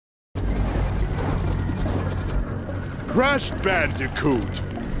Crash Bandicoot!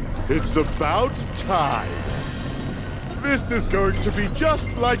 It's about time! This is going to be just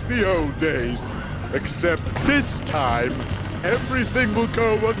like the old days. Except this time, everything will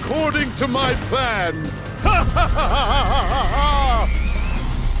go according to my plan!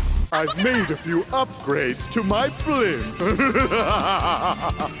 I've made a few upgrades to my blimp.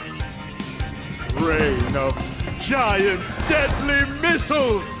 Rain of giant deadly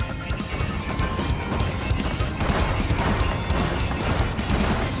missiles!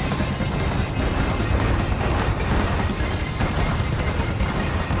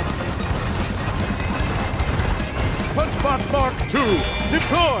 Punchbot Mark II,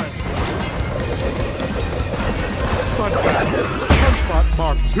 deploy! Punchbot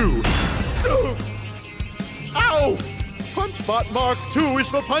Mark II. Ow! Punchbot Mark II is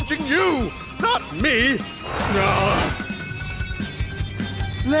for punching you, not me!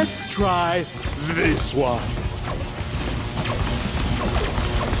 Let's try this one.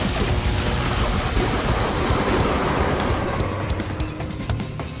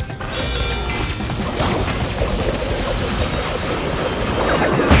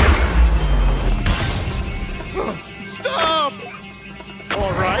 Stop!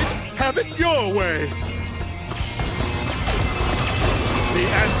 All right, have it your way. The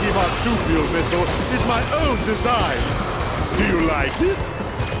anti-marsupial missile is my own design. Do you like it?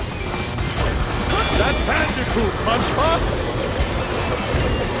 What's that Bandicoot, Punchbot?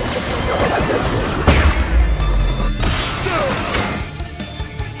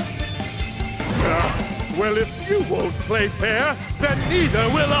 Well, if you won't play fair, then neither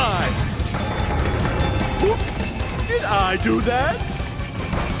will I. Oops, did I do that?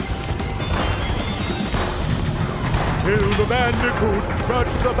 Kill the Bandicoot,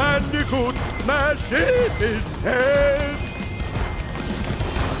 crush the Bandicoot, smash in its head!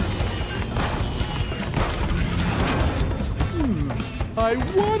 I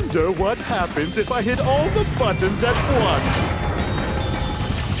wonder what happens if I hit all the buttons at once.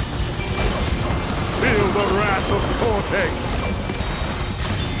 Feel the wrath of Cortex!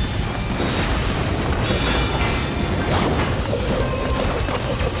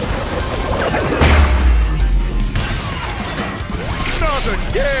 Not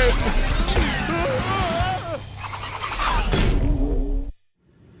again!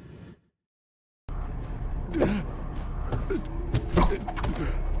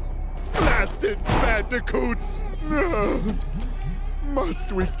 Blasted Bandicoots!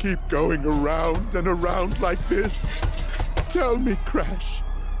 Must we keep going around and around like this? Tell me, Crash,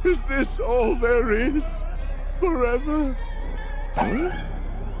 is this all there is? Forever?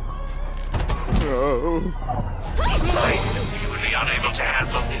 No. I knew you would be unable to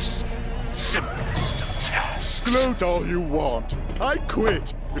handle this simplest of tasks. Gloat all you want. I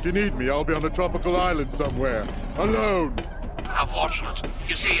quit. If you need me, I'll be on a tropical island somewhere. Alone. How fortunate.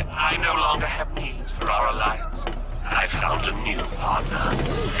 You see, I no longer have need for our alliance. I found a new partner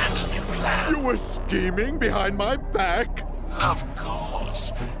and a new plan. You were scheming behind my back? Of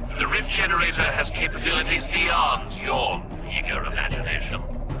course. The rift generator has capabilities beyond your eager imagination.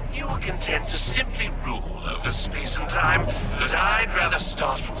 You were content to simply rule over space and time, but I'd rather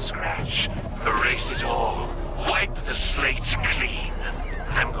start from scratch. Erase it all. Wipe the slate clean.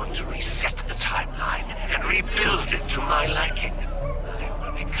 I'm going to reset the timeline and rebuild it to my liking. I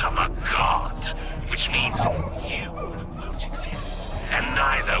will become a god, which means you won't exist. And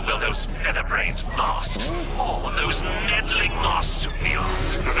neither will those feather-brained masks or those meddling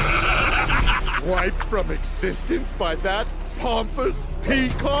marsupials. Wiped from existence by that pompous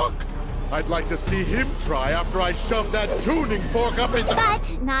peacock? I'd like to see him try after I shove that tuning fork up his...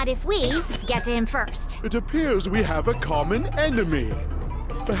 But not if we get to him first. It appears we have a common enemy.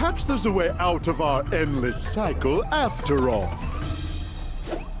 Perhaps there's a way out of our endless cycle after all.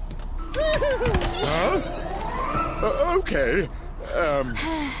 Huh? Okay.